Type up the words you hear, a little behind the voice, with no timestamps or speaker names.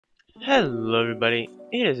Hello everybody,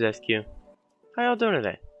 it is SQ. How y'all doing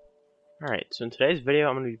today? Alright, so in today's video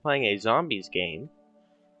I'm going to be playing a zombies game.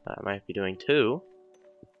 I might be doing two.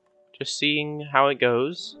 Just seeing how it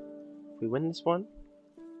goes. If we win this one,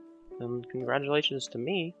 then congratulations to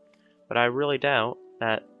me. But I really doubt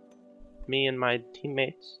that me and my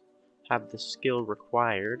teammates have the skill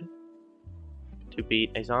required to beat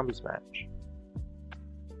a zombies match.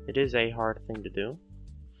 It is a hard thing to do.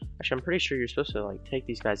 Actually, I'm pretty sure you're supposed to like take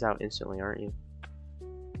these guys out instantly, aren't you?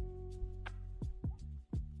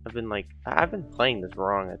 I've been playing this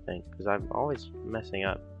wrong, I think, because I'm always messing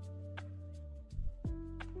up.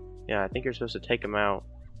 Yeah, I think you're supposed to take them out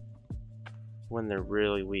when they're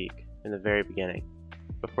really weak in the very beginning,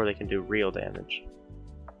 before they can do real damage.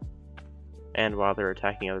 And while they're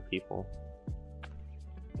attacking other people.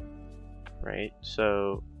 Right?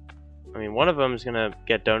 So, I mean, one of them is gonna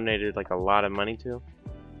get donated like a lot of money to,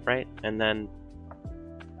 right? And then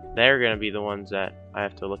they're gonna be the ones that I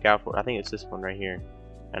have to look out for. I think it's this one right here.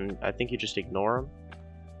 And I think you just ignore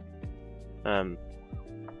them.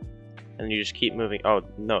 And you just keep moving. Oh,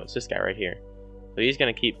 no, it's this guy right here. So he's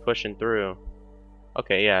gonna keep pushing through.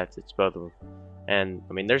 Okay, yeah, it's both of them. And,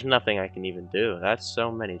 I mean, there's nothing I can even do. That's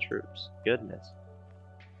so many troops. Goodness.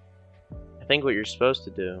 I think what you're supposed to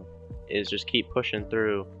do is just keep pushing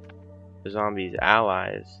through the zombies'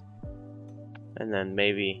 allies. And then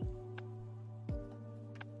maybe...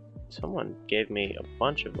 Someone gave me a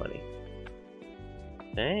bunch of money.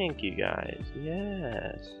 Thank you guys.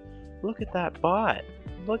 Yes. Look at that bot.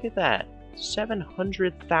 Look at that.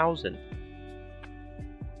 700,000.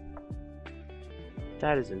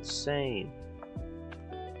 That is insane.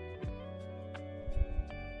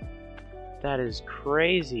 That is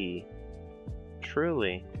crazy.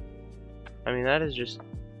 Truly. I mean, that is just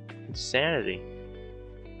insanity.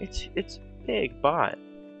 It's big bot.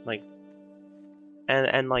 Like,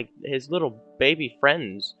 and like his little baby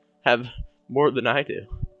friends have more than I do.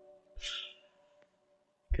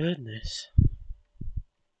 Goodness.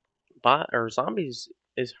 Bot or zombies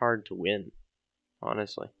is hard to win,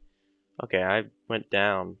 honestly. Okay, I went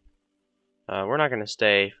down. We're not gonna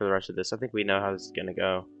stay for the rest of this. I think we know how this is gonna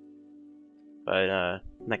go. But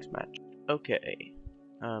next match. Okay.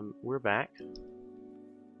 We're back.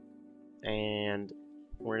 And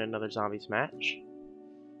we're in another zombies match.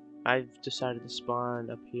 I've decided to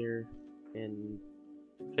spawn up here in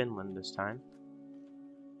Finland this time.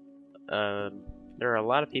 There are a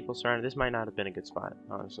lot of people surrounded. This might not have been a good spot,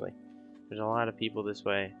 honestly. There's a lot of people this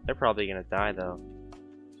way. They're probably gonna die though,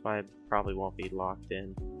 so I probably won't be locked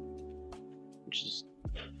in. Which is,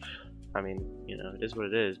 I mean, you know, it is what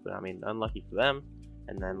it is. But I mean, unlucky for them.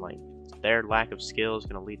 And then like their lack of skill is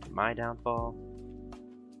gonna lead to my downfall.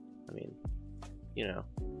 I mean, you know.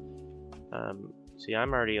 See,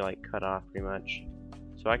 I'm already like cut off pretty much,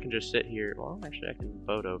 so I can just sit here. Well, actually, I can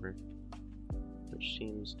boat over, which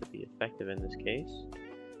seems to be effective in this case.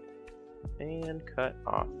 And cut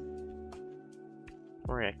off.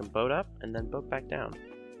 Alright, I can boat up and then boat back down.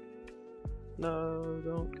 No,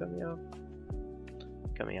 don't cut me off.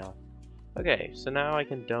 Cut me off. Okay, so now I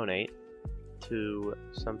can donate to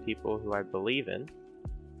some people who I believe in.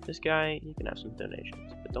 This guy, you can have some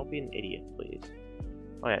donations, but don't be an idiot, please.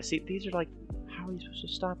 Oh yeah, see, these are like, how are you supposed to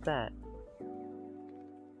stop that?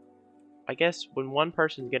 I guess when one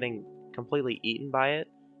person's getting completely eaten by it,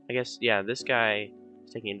 I guess, yeah, this guy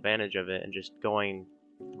is taking advantage of it and just going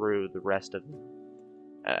through the rest of them.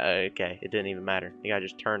 Okay, it didn't even matter. The guy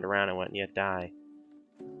just turned around and went, yeah, die.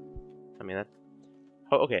 I mean, that...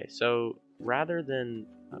 Oh, okay, so rather than...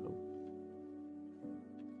 Uh-oh.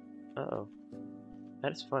 Uh-oh.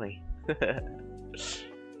 That is funny.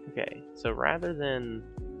 Okay, so rather than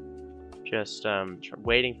just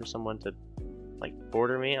waiting for someone to like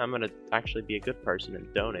border me, I'm gonna actually be a good person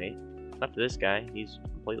and donate. Not to this guy, he's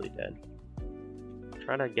completely dead.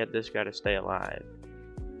 Try to get this guy to stay alive.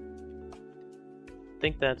 I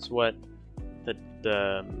think that's what the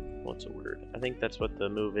what's the word? I think that's what the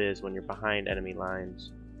move is when you're behind enemy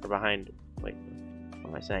lines, or behind. Wait, what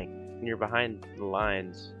am I saying? When you're behind the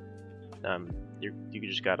lines, you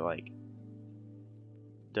just gotta like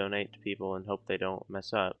donate to people and hope they don't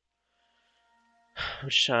mess up.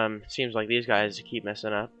 Which seems like these guys keep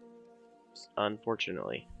messing up,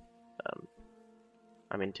 unfortunately.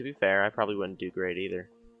 I mean, to be fair, I probably wouldn't do great either.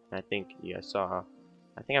 I think you guys saw.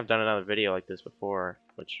 I think I've done another video like this before,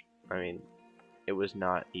 which, I mean, it was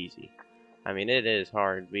not easy. I mean, it is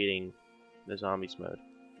hard beating the zombies mode.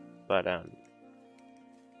 But,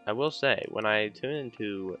 I will say, when I tune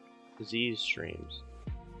into Z's streams,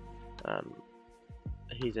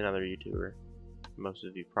 he's another YouTuber. Most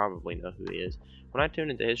of you probably know who he is. When I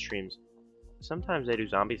tune into his streams, sometimes they do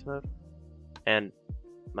zombies mode, and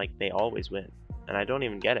like they always win, and I don't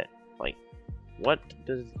even get it. Like, what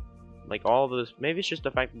does like all of this? Maybe it's just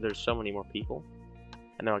the fact that there's so many more people,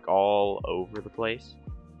 and they're like all over the place.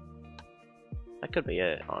 That could be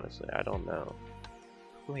it, honestly. I don't know.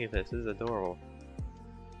 Look at this. This is adorable.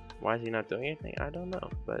 Why is he not doing anything? I don't know,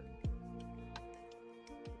 but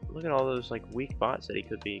look at all those like weak bots that he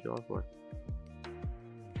could be going for.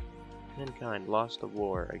 Mankind lost a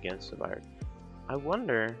war against the virus. I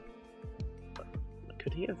wonder,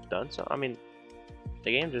 could he have done so? I mean,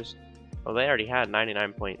 the game just, well, they already had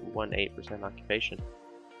 99.18% occupation,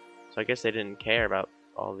 so I guess they didn't care about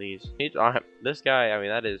all these. This guy, I mean,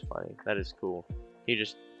 that is funny. That is cool. He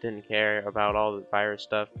just didn't care about all the virus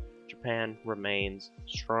stuff. Japan remains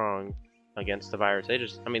strong against the virus. They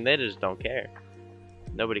just, I mean, they just don't care.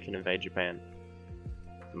 Nobody can invade Japan.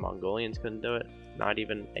 The Mongolians couldn't do it. Not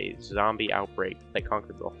even a zombie outbreak that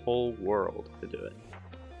conquered the whole world could do it.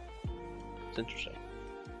 It's interesting.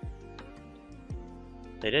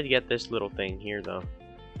 They did get this little thing here, though.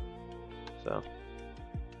 So,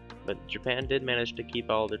 but Japan did manage to keep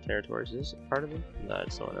all their territories. Is this part of them? No,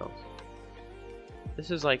 it's someone else.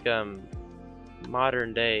 This is like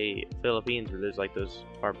modern day Philippines, where there's like those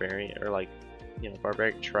barbarian or like, you know,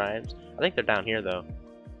 barbaric tribes. I think they're down here though.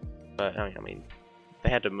 But I mean, they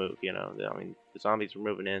had to move. You know, I mean, the zombies were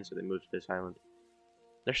moving in, so they moved to this island.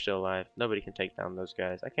 They're still alive. Nobody can take down those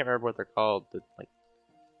guys. I can't remember what they're called. But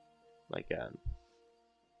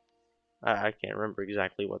I can't remember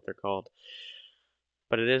exactly what they're called.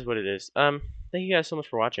 But it is what it is. Thank you guys so much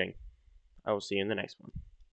for watching. I will see you in the next one.